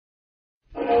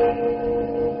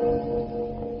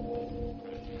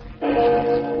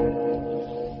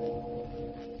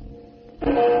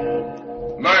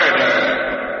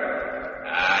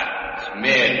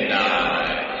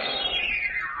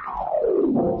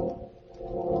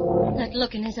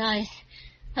Look in his eyes,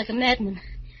 like a madman.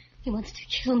 He wants to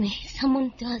kill me.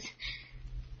 Someone does.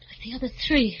 Like the other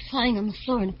three, lying on the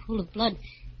floor in a pool of blood.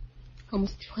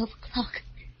 Almost 12 o'clock.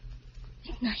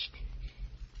 Midnight.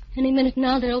 Any minute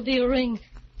now there'll be a ring.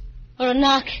 Or a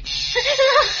knock.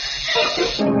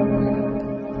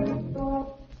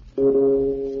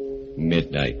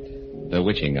 Midnight, the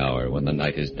witching hour when the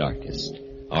night is darkest.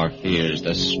 Our fears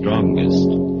the strongest,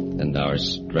 and our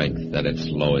strength at its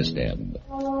lowest ebb.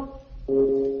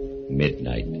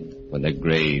 Midnight, when the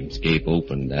graves gape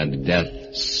open and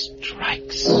death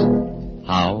strikes.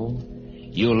 How?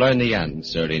 You'll learn the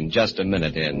answer in just a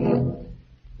minute in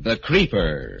The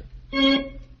Creeper.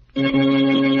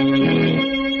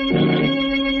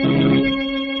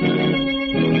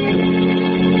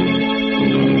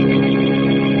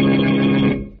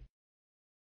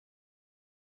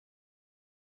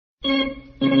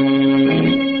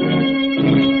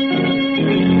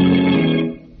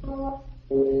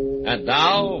 And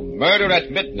now, Murder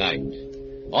at Midnight.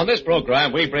 On this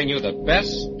program, we bring you the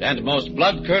best and most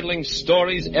blood-curdling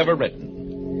stories ever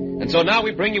written. And so now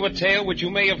we bring you a tale which you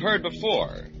may have heard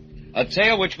before. A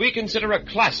tale which we consider a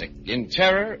classic in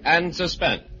terror and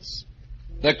suspense.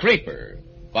 The Creeper,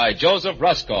 by Joseph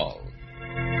Ruscoll.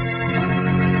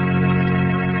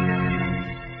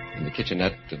 In the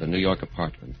kitchenette of a New York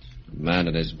apartment, a man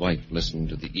and his wife listened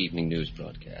to the evening news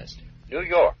broadcast. New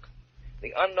York.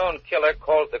 The unknown killer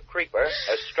called the Creeper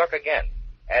has struck again,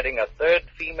 adding a third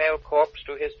female corpse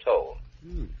to his toll.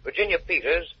 Virginia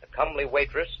Peters, a comely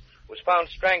waitress, was found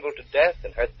strangled to death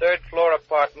in her third-floor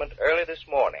apartment early this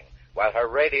morning while her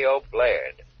radio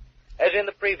blared. As in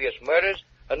the previous murders,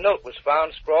 a note was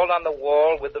found scrawled on the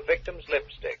wall with the victim's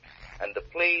lipstick, and the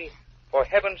plea, "For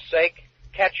heaven's sake,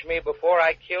 catch me before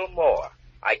I kill more.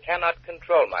 I cannot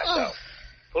control myself."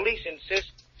 Police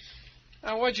insist...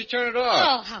 Now, why'd you turn it off?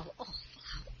 Oh, how awful.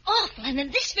 Awful, and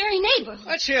in this very neighborhood.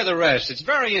 Let's hear the rest. It's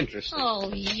very interesting.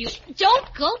 Oh, you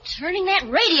don't go turning that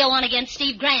radio on again,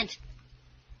 Steve Grant.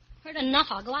 Heard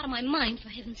enough. I'll go out of my mind, for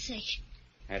heaven's sake.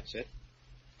 That's it.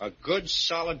 A good,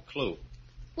 solid clue.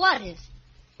 What is?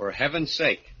 For heaven's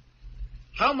sake.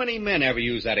 How many men ever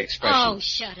use that expression? Oh,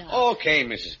 shut up. Okay,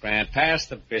 Mrs. Grant. Pass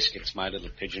the biscuits, my little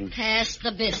pigeon. Pass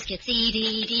the biscuits. Eat,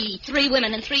 eat, eat. 3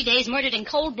 women in 3 days murdered in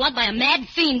cold blood by a mad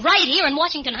fiend right here in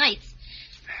Washington Heights.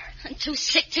 I'm too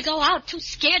sick to go out, too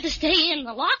scared to stay in.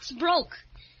 The lock's broke.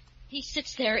 He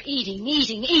sits there eating,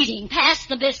 eating, eating. Pass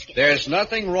the biscuit. There's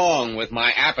nothing wrong with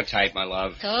my appetite, my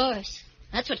love. Of course.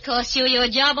 That's what cost you your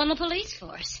job on the police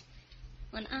force.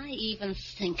 When I even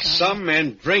think of... Some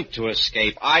men drink to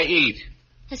escape. I eat.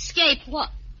 Escape what?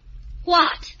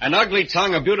 What? An ugly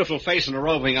tongue, a beautiful face, and a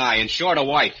roving eye. In short, a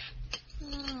wife.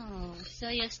 Oh, so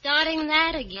you're starting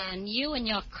that again. You and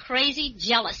your crazy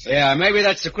jealousy. Yeah, maybe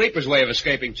that's the Creeper's way of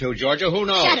escaping, too, Georgia. Who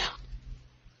knows? Shut up.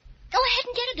 Go ahead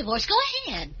and get a divorce. Go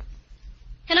ahead.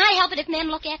 Can I help it if men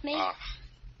look at me? I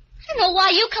don't know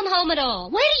why you come home at all.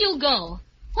 Where do you go?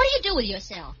 What do you do with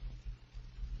yourself?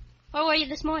 Where were you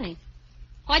this morning?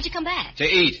 Why'd you come back? To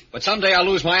eat. But someday I'll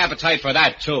lose my appetite for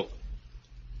that, too.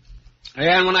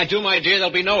 Yeah, and when I do, my dear,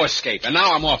 there'll be no escape. And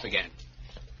now I'm off again.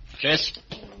 Kiss.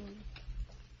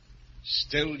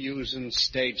 Still using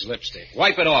stage lipstick.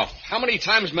 Wipe it off. How many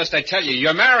times must I tell you?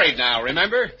 You're married now,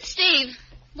 remember? Steve,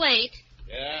 wait.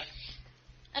 Yeah?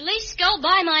 At least go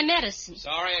buy my medicine.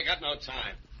 Sorry, I got no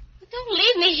time. Don't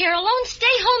leave me here alone. Stay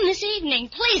home this evening.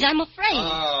 Please, I'm afraid.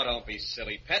 Oh, don't be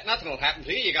silly, pet. Nothing will happen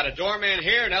to you. You got a doorman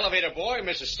here, an elevator boy,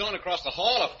 Mrs. Stone across the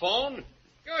hall, a phone.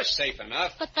 You're safe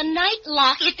enough. But the night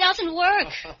lock, it doesn't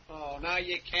work. Oh, now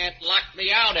you can't lock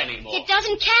me out anymore. It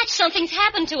doesn't catch. Something's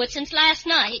happened to it since last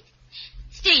night.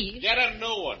 Steve. Get a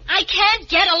new one. I can't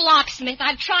get a locksmith.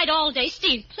 I've tried all day.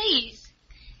 Steve, please.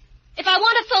 If I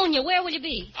want to phone you, where will you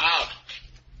be? Out.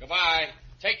 Goodbye.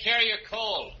 Take care of your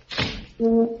cold.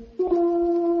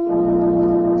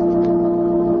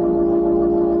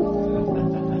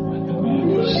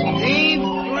 Steve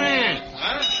Grant.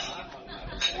 Huh?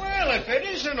 Well, if it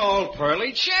isn't old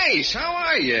Pearly Chase, how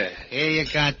are you? Here you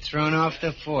got thrown off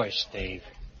the force, Steve.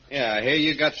 Yeah, I hear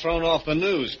you got thrown off the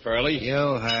news, Pearly. You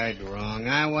heard wrong.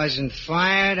 I wasn't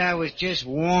fired. I was just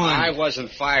warned. I wasn't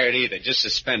fired either, just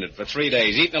suspended for 3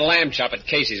 days, eating a lamb chop at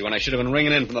Casey's when I should have been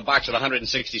ringing in from the box at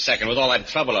 162nd with all that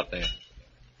trouble up there.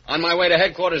 On my way to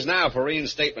headquarters now for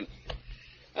reinstatement.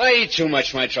 I eat too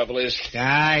much, my trouble is.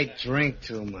 I drink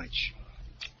too much.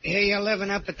 Here you're living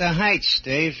up at the Heights,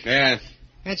 Steve. Yeah.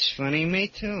 That's funny, me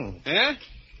too. Yeah?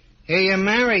 Here you're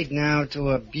married now to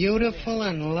a beautiful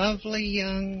and lovely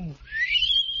young...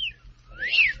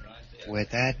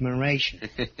 with admiration.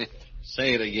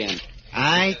 Say it again.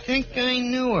 I think I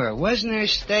knew her. Wasn't her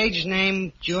stage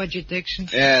name Georgia Dixon?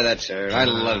 Yeah, that's her. I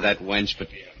love that wench, but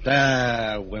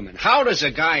women. How does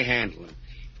a guy handle them?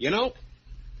 You know,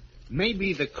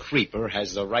 maybe the creeper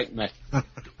has the right method.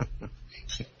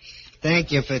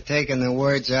 Thank you for taking the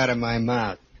words out of my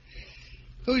mouth.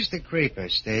 Who's the creeper,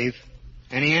 Steve?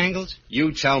 Any angles?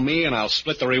 You tell me, and I'll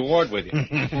split the reward with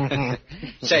you.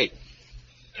 Say,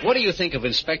 what do you think of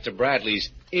Inspector Bradley's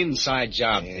inside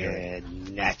job theory?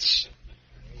 Nuts.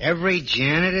 Every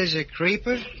janitor's a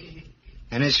creeper?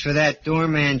 And as for that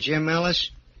doorman, Jim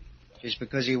Ellis, just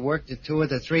because he worked at 2 of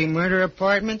the 3 murder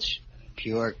apartments?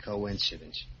 Pure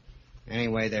coincidence.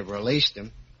 Anyway, they've released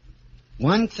him.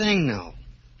 One thing, though,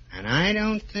 and I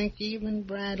don't think even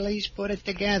Bradley's put it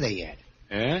together yet.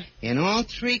 Yeah? In all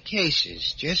 3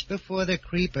 cases, just before the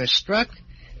creeper struck,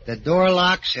 the door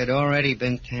locks had already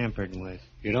been tampered with.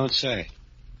 You don't say.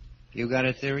 You got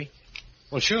a theory?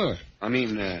 Well, sure. I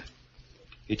mean,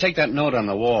 you take that note on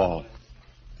the wall.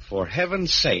 For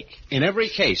heaven's sake, in every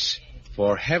case,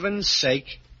 for heaven's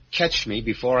sake, catch me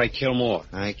before I kill more.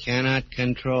 I cannot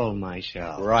control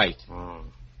myself. Right. Oh.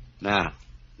 Now,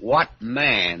 what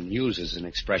man uses an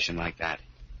expression like that?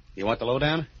 You want the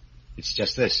lowdown? It's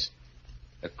just this.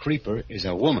 A creeper is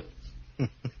a woman.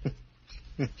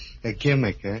 A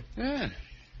gimmick, huh? Yeah.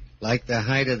 Like the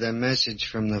height of the message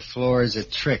from the floor is a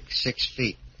trick, 6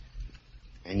 feet.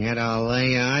 And yet I'll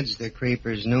lay odds the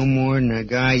creeper's no more than a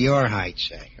guy your height,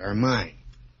 say, or mine.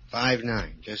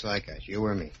 5'9", just like us, you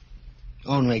or me.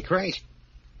 Only crazy.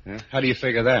 Yeah? How do you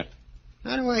figure that?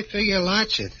 How do I figure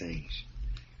lots of things?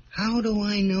 How do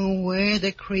I know where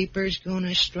the creeper's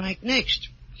gonna strike next?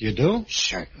 You do?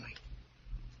 Certainly.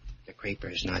 The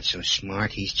creeper's not so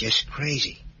smart, he's just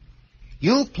crazy.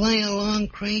 You'll play along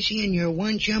crazy and you're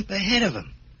one jump ahead of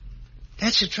him.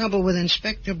 That's the trouble with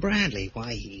Inspector Bradley.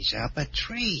 Why, he's up a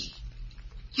tree.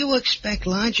 You expect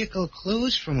logical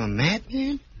clues from a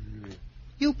madman?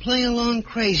 You play along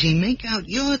crazy, make out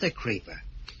you're the creeper.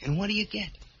 And what do you get?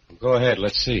 Go ahead,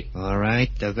 let's see. All right,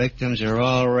 the victims are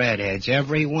all redheads,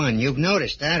 every one. You've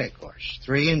noticed that, of course.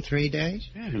 3 in 3 days?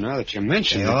 Yeah, now that you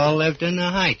mention They it. all lived in the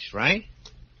Heights, right?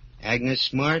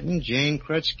 Agnes Martin, Jane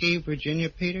Krutsky, Virginia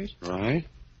Peters? Right.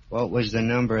 What was the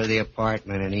number of the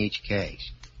apartment in each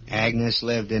case? Agnes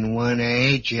lived in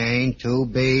 1A, Jane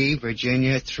 2B,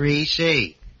 Virginia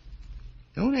 3C.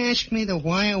 Don't ask me the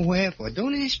why or wherefore.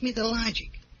 Don't ask me the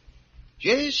logic.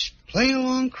 Just play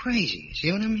along crazy.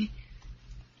 See what I mean?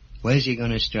 Where's he going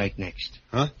to strike next?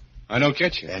 Huh? I don't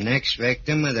get you. The next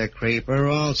victim of the creeper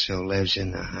also lives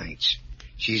in the Heights.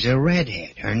 She's a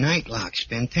redhead. Her night lock's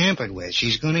been tampered with.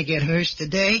 She's going to get hers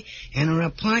today, and her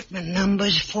apartment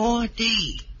number's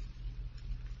 4D.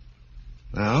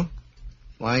 Well,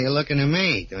 why are you looking at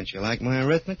me? Don't you like my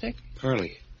arithmetic?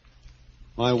 Pearlie,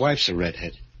 my wife's a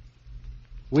redhead.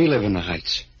 We live in the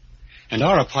Heights. And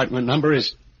our apartment number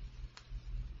is...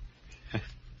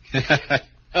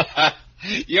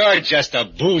 You're just a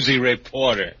boozy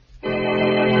reporter.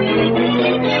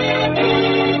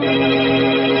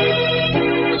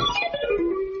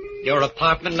 Your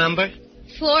apartment number?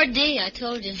 4D, I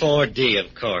told you. 4D,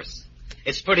 of course.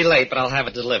 It's pretty late, but I'll have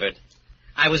it delivered.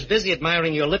 I was busy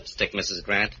admiring your lipstick, Mrs.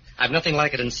 Grant. I've nothing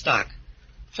like it in stock.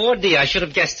 4D, I should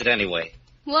have guessed it anyway.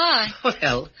 Why?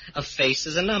 Well, a face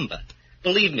is a number.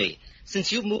 Believe me,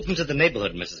 since you've moved into the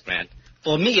neighborhood, Mrs. Grant,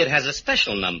 for me it has a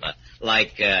special number,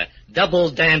 like Double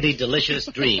Dandy Delicious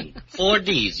Dream.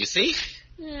 4Ds, you see?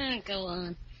 Go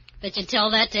on. Bet you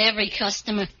tell that to every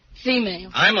customer. Female.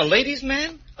 I'm a ladies'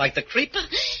 man? Like the creeper?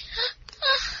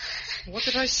 What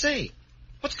did I say?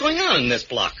 What's going on in this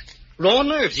block? Raw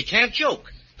nerves, you can't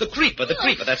joke. The creeper,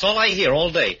 that's all I hear all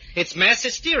day. It's mass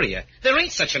hysteria. There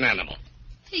ain't such an animal.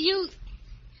 You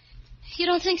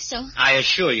don't think so? I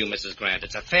assure you, Mrs. Grant,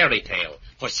 it's a fairy tale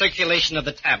for circulation of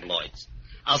the tabloids.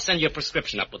 I'll send your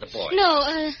prescription up with the boy. No,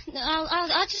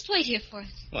 I'll just wait here for it.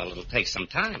 Well, it'll take some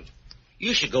time.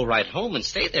 You should go right home and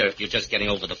stay there if you're just getting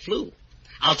over the flu.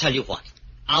 I'll tell you what.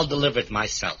 I'll deliver it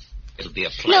myself. It'll be a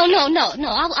pleasure. No.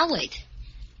 I'll wait.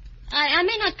 I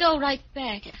may not go right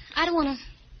back. I don't want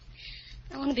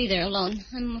to be there alone.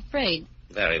 I'm afraid.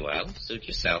 Very well. Suit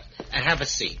yourself. Have a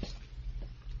seat.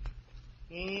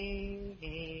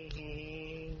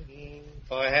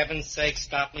 For heaven's sake,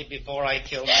 stop me before I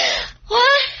kill more.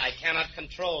 What? I cannot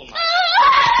control myself.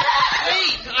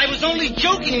 Wait! I was only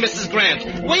joking, Mrs. Grant.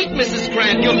 Wait, Mrs.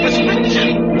 Grant, your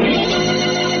prescription.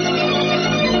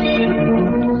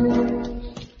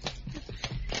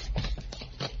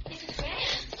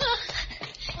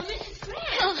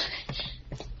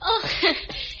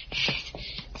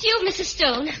 you, Mrs.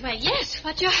 Stone? Why, yes.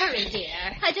 What's your hurry, dear?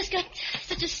 I just got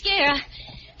such a scare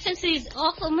since these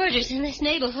awful murders in this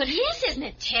neighborhood. Yes, isn't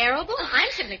it terrible? I'm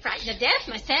simply frightened to death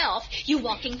myself. You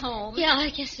walking home? Yeah, I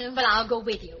guess so. But I'll go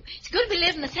with you. It's good we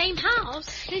live in the same house.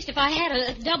 At least if I had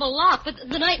a double lock, but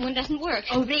the night one doesn't work.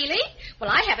 Oh, really? Well,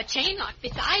 I have a chain lock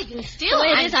besides, and still The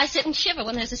way it is, I sit and shiver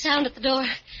when there's a sound at the door.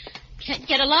 Can't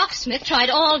get a locksmith. Tried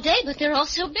all day, but they're all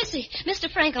so busy.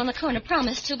 Mr. Frank on the corner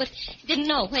promised to, but didn't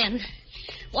know when.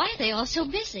 Why are they all so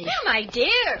busy? Well, my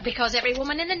dear, because every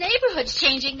woman in the neighborhood's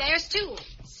changing theirs, too.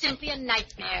 Simply a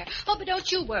nightmare. Oh, but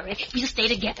don't you worry. We'll stay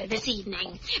together this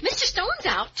evening. Mr. Stone's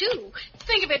out, too.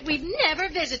 Think of it, we've never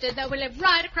visited, though we live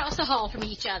right across the hall from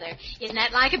each other. Isn't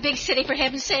that like a big city, for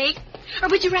heaven's sake? Or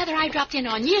would you rather I dropped in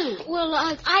on you? Well,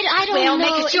 I don't know. Well,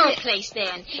 make it your place,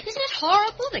 then. Isn't it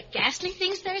horrible, the ghastly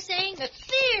things they're saying? The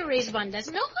theories one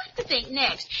doesn't know what to think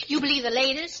next. You believe the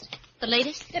latest? The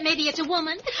latest? That maybe it's a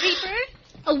woman, a creeper?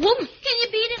 A woman? Can you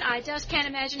beat it? I just can't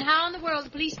imagine how in the world the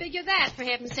police figure that, for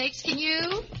heaven's sakes. Can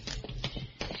you?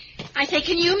 I say,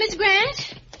 can you, Miss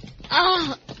Grant?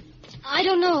 I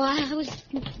don't know. I was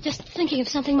just thinking of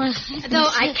something my husband Though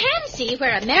said. I can see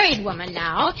where a married woman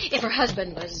now, if her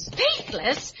husband was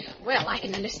faithless, well, I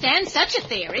can understand such a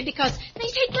theory, because they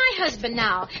take my husband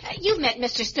now. You've met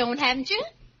Mr. Stone, haven't you?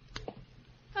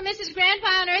 Oh, Mrs. Grant,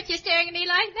 why on earth are you staring at me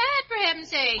like that, for heaven's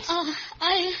sakes?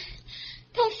 I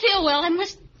don't feel well. I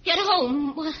must get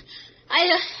home. Well,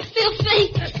 I feel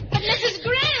faint. But Mrs.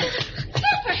 Grant,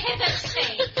 oh, for heaven's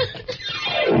sake.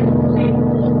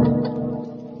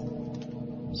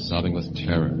 Sobbing with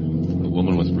terror, the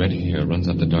woman with red hair runs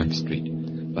up the dark street,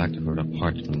 back to her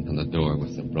apartment and the door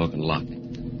with the broken lock.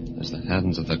 As the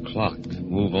hands of the clock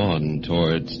move on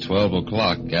towards 12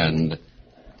 o'clock and...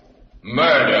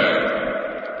 Murder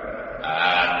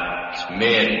at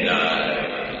midnight.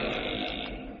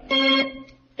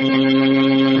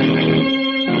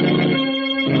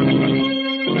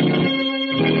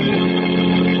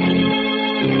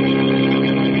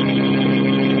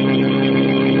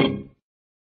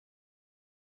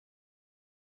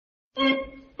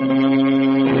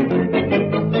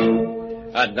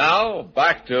 And now,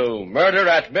 back to Murder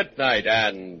at Midnight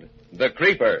and The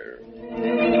Creeper.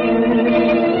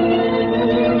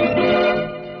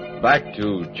 Back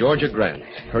to Georgia Grant,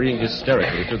 hurrying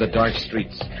hysterically through the dark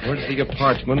streets towards the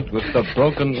apartment with the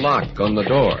broken lock on the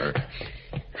door.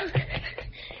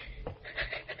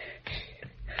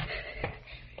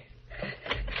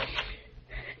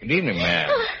 Good evening, ma'am.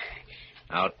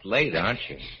 Out late, aren't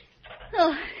you?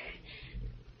 Oh,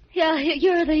 yeah,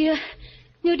 you're the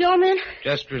new doorman?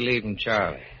 Just relieving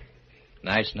Charlie.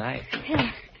 Nice night.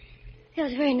 Yeah, it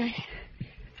was very nice.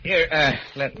 Here,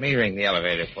 let me ring the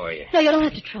elevator for you. No, you don't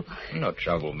have to trouble. No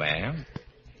trouble, ma'am.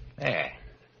 There.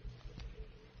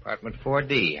 Apartment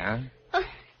 4D, huh?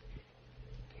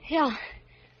 Yeah.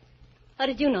 How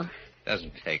did you know?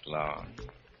 Doesn't take long.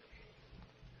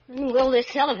 When will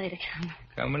this elevator come?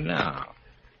 Coming now.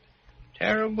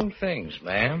 Terrible things,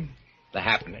 ma'am. The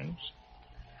happenings.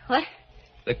 What?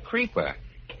 The creeper.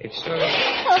 It's sort of...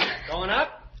 Going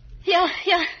up? Yeah.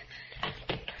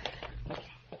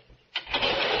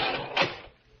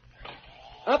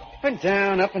 Up and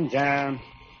down, up and down.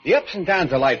 The ups and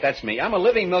downs of life, that's me. I'm a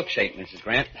living milkshake, Mrs.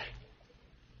 Grant.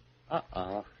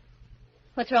 Uh-oh.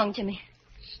 What's wrong, Jimmy?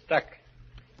 Stuck.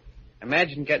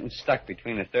 Imagine getting stuck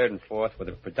between a third and fourth with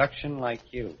a production like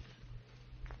you.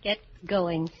 Get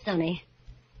going, Sonny.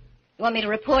 You want me to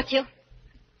report you?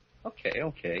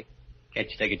 Okay. Can't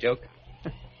you take a joke?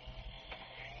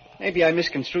 Maybe I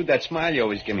misconstrued that smile you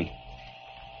always give me.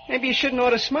 Maybe you shouldn't ought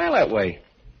to smile that way.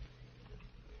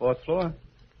 Fourth floor.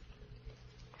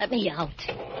 Let me out.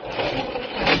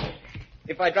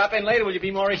 If I drop in later, will you be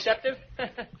more receptive?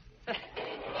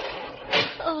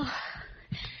 Oh,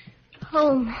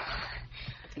 home.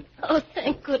 Oh,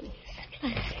 thank goodness. At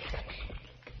last.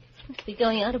 Must be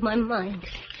going out of my mind.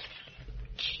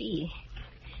 Key.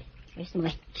 Where's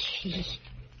my key?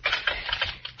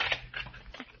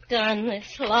 Darn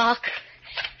this lock.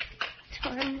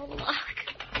 Darn the lock.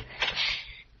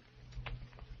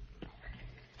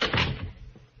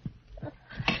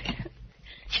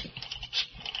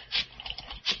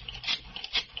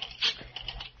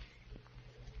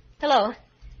 Hello.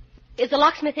 Is the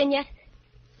locksmith in yet?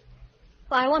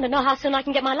 Well, I want to know how soon I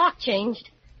can get my lock changed.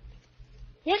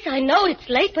 Yes, I know it's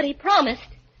late, but he promised.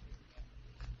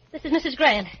 This is Mrs.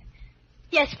 Grant.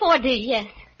 Yes, 4D, yes.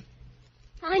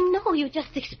 I know you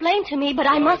just explained to me, but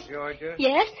I must... Georgia?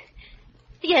 Yes?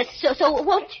 Yes, so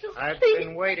won't you I've please...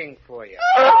 been waiting for you.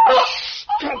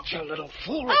 Don't, you little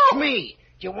fool. It's me.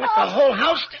 Do you want the whole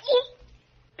house to...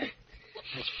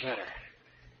 That's better.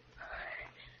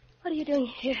 What are you doing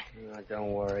here? Oh,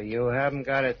 don't worry. You haven't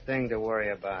got a thing to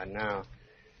worry about now.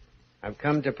 I've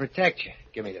come to protect you.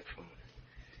 Give me the phone.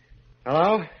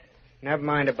 Hello? Never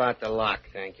mind about the lock,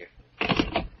 thank you.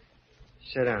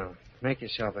 Sit down. Make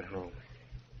yourself at home.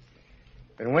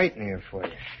 Been waiting here for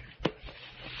you.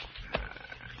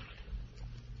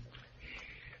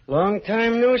 Long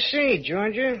time no see,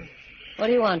 Georgia. What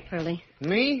do you want, Pearlie?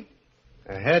 Me?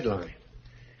 A headline.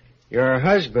 Your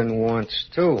husband wants,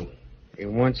 too. He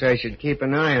wants I should keep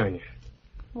an eye on you.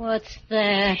 What's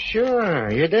that?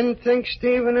 Sure. You didn't think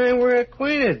Steve and I were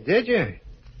acquainted, did you?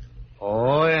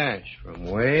 Oh, yes. From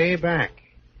way back.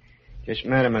 Just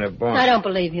met him at a bar. I don't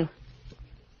believe you.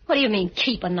 What do you mean,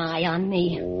 keep an eye on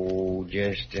me? Oh,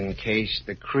 just in case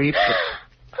the creep...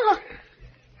 Oh.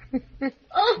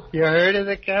 Oh. You heard of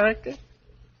the character?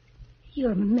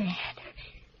 You're mad.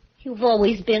 You've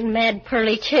always been mad,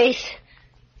 Pearlie Chase.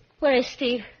 Where is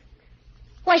Steve?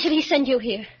 Why should he send you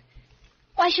here?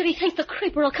 Why should he think the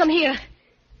creeper will come here?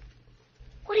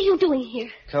 What are you doing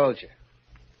here? Told you.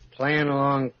 Playing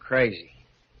along crazy.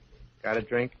 Got a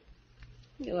drink?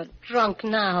 You're drunk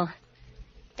now.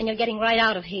 And you're getting right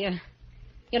out of here.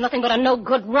 You're nothing but a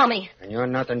no-good rummy. And you're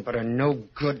nothing but a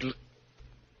no-good...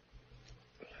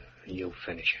 You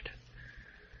finish it.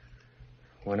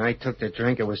 When I took the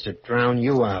drink, it was to drown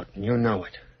you out, and you know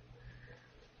it.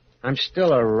 I'm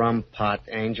still a rum pot,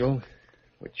 Angel,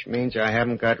 which means I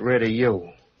haven't got rid of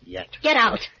you yet. Get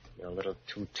out. You little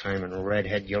two-timing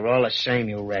redhead. You're all the same,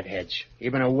 you redheads.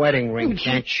 Even a wedding ring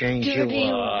can't change you.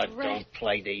 Oh, don't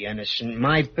play the innocent.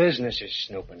 My business is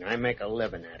snooping. I make a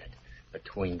living at it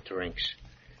between drinks.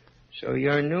 So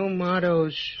your new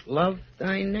motto's love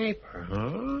thy neighbor,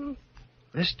 huh?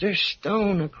 Mr.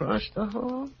 Stone across the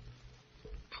hall?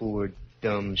 Poor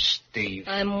dumb Steve.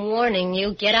 I'm warning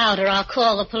you. Get out or I'll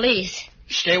call the police.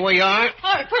 Stay where you are.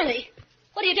 All right, Pearlie.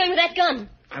 What are you doing with that gun?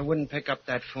 I wouldn't pick up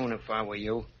that phone if I were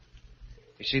you.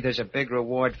 You see, there's a big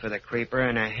reward for the creeper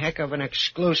and a heck of an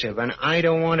exclusive, and I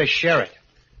don't want to share it.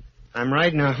 I'm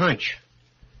riding a hunch.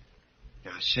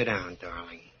 Now, sit down,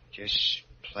 darling. Just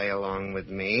play along with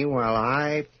me while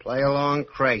I play along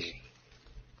crazy.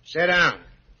 Sit down.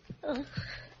 That's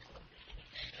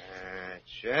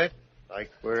it.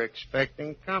 Like we're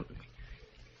expecting company.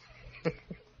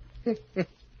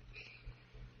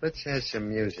 Let's have some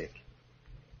music.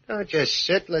 Don't just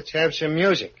sit. Let's have some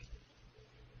music.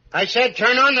 I said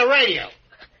turn on the radio.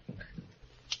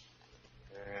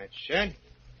 That's it.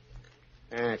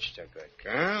 That's the good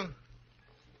girl.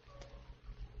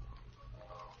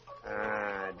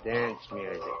 Dance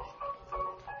music.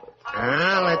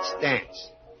 Let's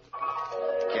dance.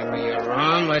 Give me your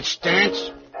arm. Let's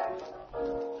dance.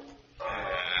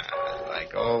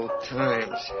 Like old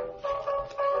times.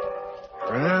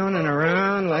 Round and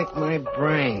around like my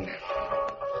brain.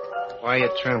 Why you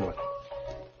trembling?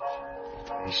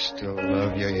 I still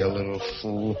love you, you little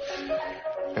fool.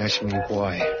 Ask me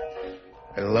why.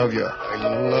 I love you. I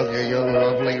love you, you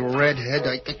lovely redhead.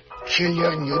 I could kill you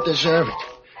and you deserve it.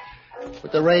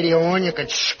 With the radio on, you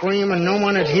could scream and no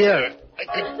one would hear. I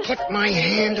could put my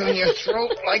hand on your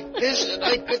throat like this and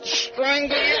I could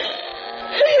strangle you.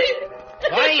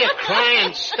 Why are you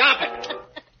crying? Stop it.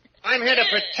 I'm here to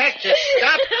protect you.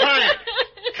 Stop crying.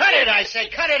 Cut it, I say.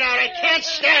 Cut it out. I can't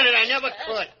stand it. I never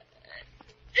could.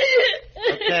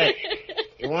 Okay.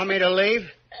 You want me to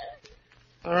leave?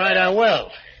 All right, I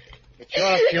will. It's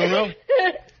your funeral.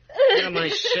 What am I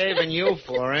saving you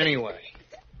for anyway?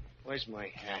 Where's my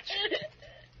hat?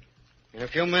 In a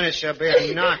few minutes, there'll be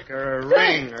a knock or a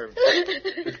ring, or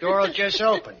the door will just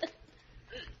open.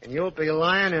 And you'll be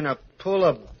lying in a pool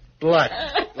of blood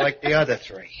like the other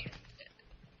three.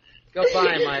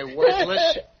 Goodbye, my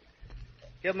worthless.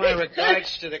 Give my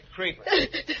regards to the creeper.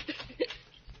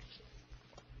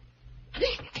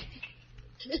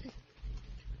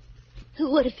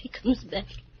 What if he comes back?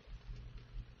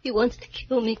 He wants to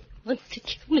kill me.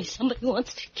 Somebody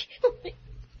wants to kill me.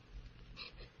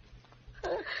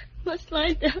 I must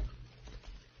lie down.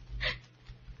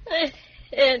 My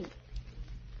head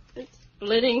is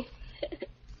splitting.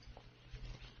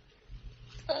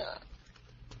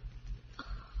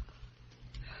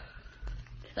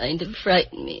 Kind of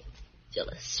frightened me.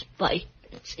 Jealous spite,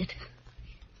 that's it.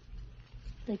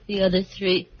 Like the other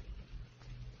three.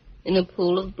 In a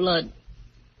pool of blood.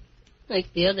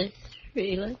 Like the other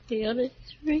three.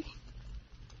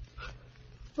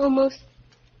 Almost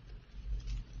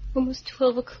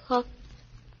 12 o'clock.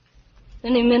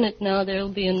 Any minute now there'll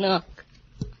be a knock.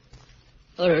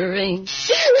 Or a ring.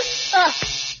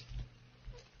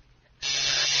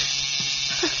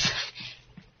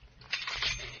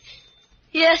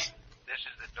 Yes? This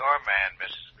is the doorman,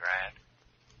 Mrs. Grant.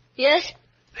 Yes?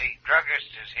 The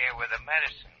druggist is here with a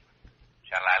medicine.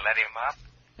 Shall I let him up?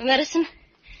 The medicine?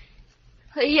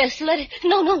 Yes, let it...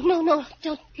 No.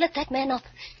 Don't let that man up.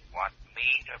 Want me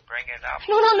to bring it up?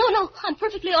 No. I'm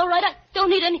perfectly all right. I don't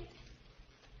need any...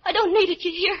 I don't need it,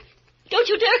 you hear? Don't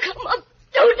you dare come up.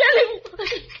 Don't tell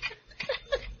him.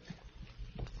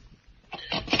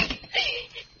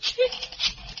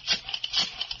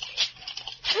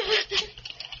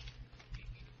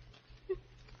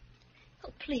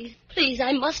 Oh, please,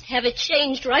 I must have it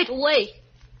changed right away.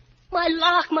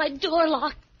 My door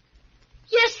lock.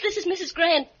 Yes, this is Mrs.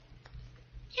 Grant.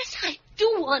 Yes, I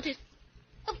do want it.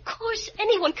 Of course,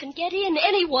 anyone can get in,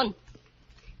 anyone.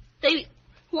 They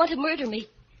want to murder me,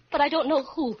 but I don't know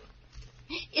who.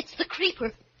 It's the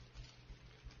creeper.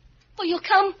 Oh, you'll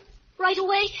come right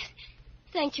away?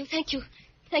 Thank you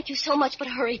so much, but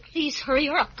hurry, please hurry,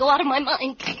 or I'll go out of my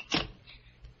mind.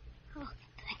 Oh,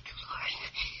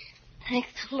 thank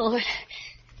the Lord.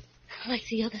 Like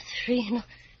the other three in a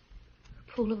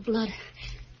pool of blood.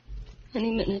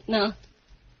 Any minute now,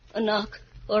 a knock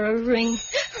or a ring.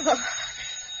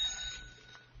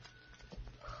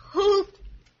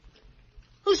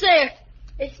 Who's there?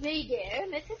 It's me, dear,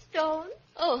 Mrs. Stone.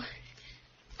 Oh,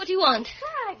 what do you want?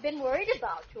 I've been worried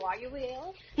about you. Are you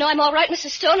ill? No, I'm all right,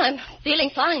 Mrs. Stone. I'm feeling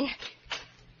fine.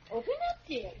 Open up,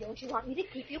 dear. Don't you want me to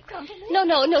keep you company?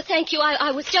 No, thank you.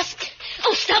 I was just...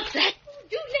 Oh, stop that. Oh,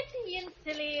 do let me in,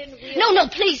 silly, and we'll... No,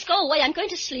 please, go away. I'm going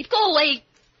to sleep. Go away.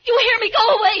 You hear me? Go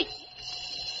away.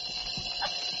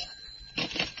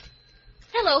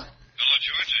 Hello. Hello,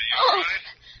 Georgia. You all right?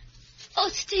 Oh,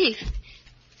 Steve.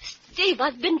 Steve,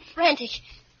 I've been frantic.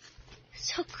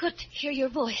 So good to hear your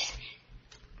voice.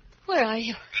 Where are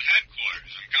you? At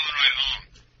headquarters. I'm coming right home.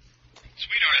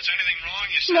 Sweetheart, is anything wrong?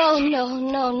 You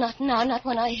said No, not now. Not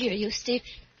when I hear you, Steve.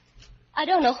 I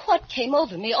don't know what came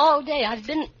over me all day. I've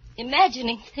been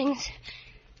imagining things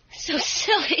so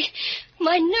silly.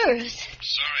 My nerves. I'm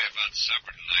sorry about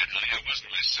supper tonight, honey. I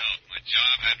wasn't myself. My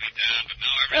job had me down, but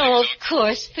now everything's Oh, of okay.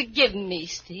 course. Forgive me,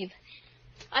 Steve.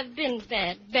 I've been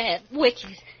bad,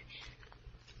 wicked.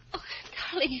 Oh,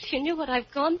 darling, if you knew what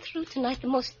I've gone through tonight, the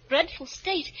most dreadful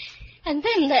state. And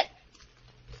then that...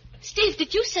 Steve,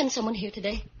 did you send someone here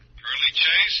today? Pearly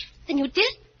Chase? Then you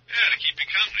did? Yeah, to keep you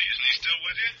company. Isn't he still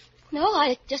with you? No,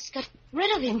 I just got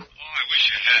rid of him. Oh, I wish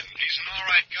you hadn't. He's an all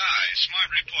right guy. Smart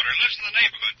reporter. Lives in the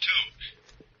neighborhood, too.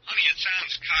 Honey, it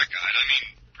sounds cockeyed. I mean,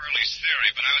 Pearlie's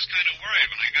theory, but I was kind of worried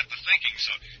when I got to thinking,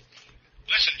 so...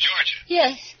 Listen, Georgia.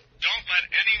 Yes. Don't let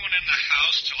anyone in the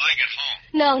house till I get home.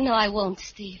 No, I won't,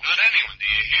 Steve. Not anyone, do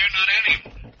you hear? Not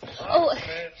anyone.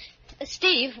 Oh,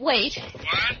 Steve, wait.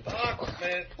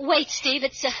 What? Wait, Steve,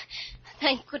 it's,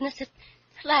 thank goodness at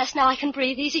last now I can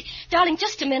breathe easy. Darling,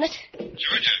 just a minute.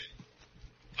 Georgia.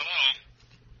 Hello.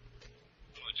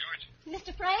 Hello, Georgia.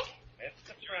 Mr. Frank?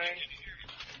 Mr. Frank.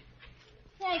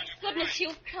 Thank goodness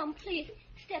you've come. Please,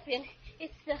 step in.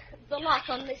 It's the lock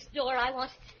on this door. I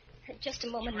want... Just a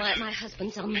moment. My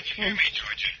husband's on the Can you hear phone. me,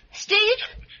 Georgia? Steve?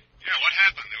 Yeah, what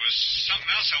happened? There was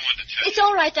something else I wanted to tell It's you.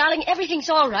 all right, darling. Everything's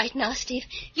all right now, Steve.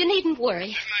 You needn't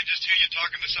worry. Didn't I just hear you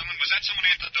talking to someone? Was that somebody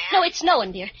at the door? No, it's no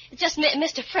one, dear. It's just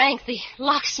Mr. Frank, the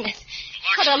locksmith.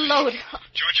 What a load.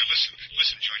 Georgia, listen,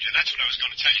 Georgia. That's what I was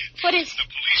going to tell you. What is... The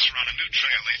police are on a new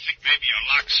trail. They think maybe a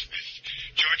locksmith.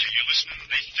 Georgia, you listening?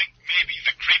 They think maybe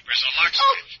the creeper's a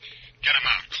locksmith. Get him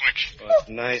out, quick. What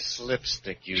nice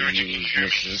lipstick you Georgia, use, you hear me?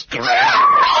 Mrs.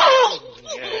 Grant.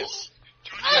 Yes.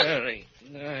 Very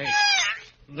nice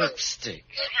lipstick.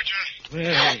 Georgia.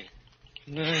 Very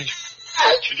nice.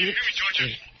 Can you hear me, Georgia?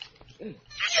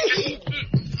 Georgia.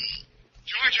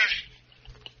 Georgia.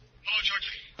 Hello,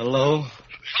 Georgia. Hello?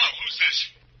 Hello, who's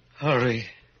this? Hurry.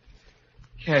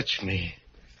 Catch me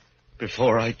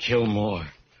before I kill more.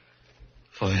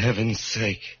 For heaven's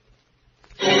sake.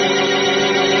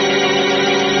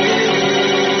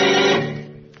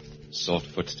 Soft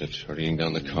footsteps hurrying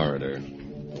down the corridor,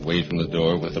 away from the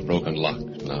door with the broken lock,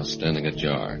 now standing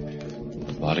ajar.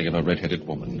 The body of a red-headed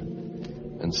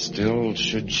woman. And still,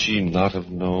 should she not have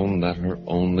known that her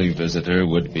only visitor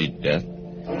would be death?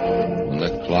 When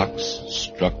the clocks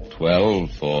struck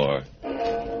 12 for...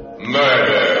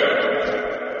 Murder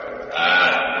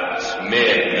at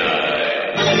midnight.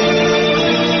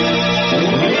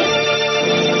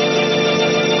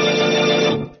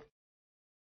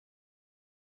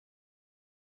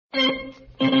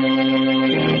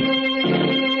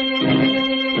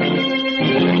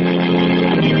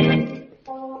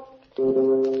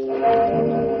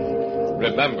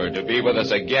 Remember to be with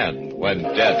us again when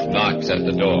death knocks at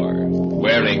the door,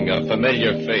 wearing a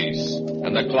familiar face,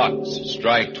 and the clocks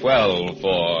strike 12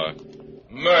 for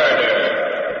Murder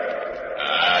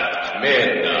at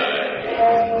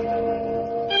Midnight.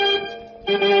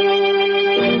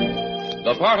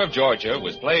 part of Georgia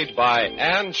was played by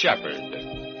Ann Shepard.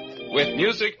 With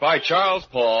music by Charles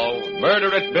Paul,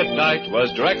 Murder at Midnight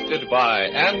was directed by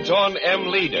Anton M.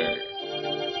 Leader.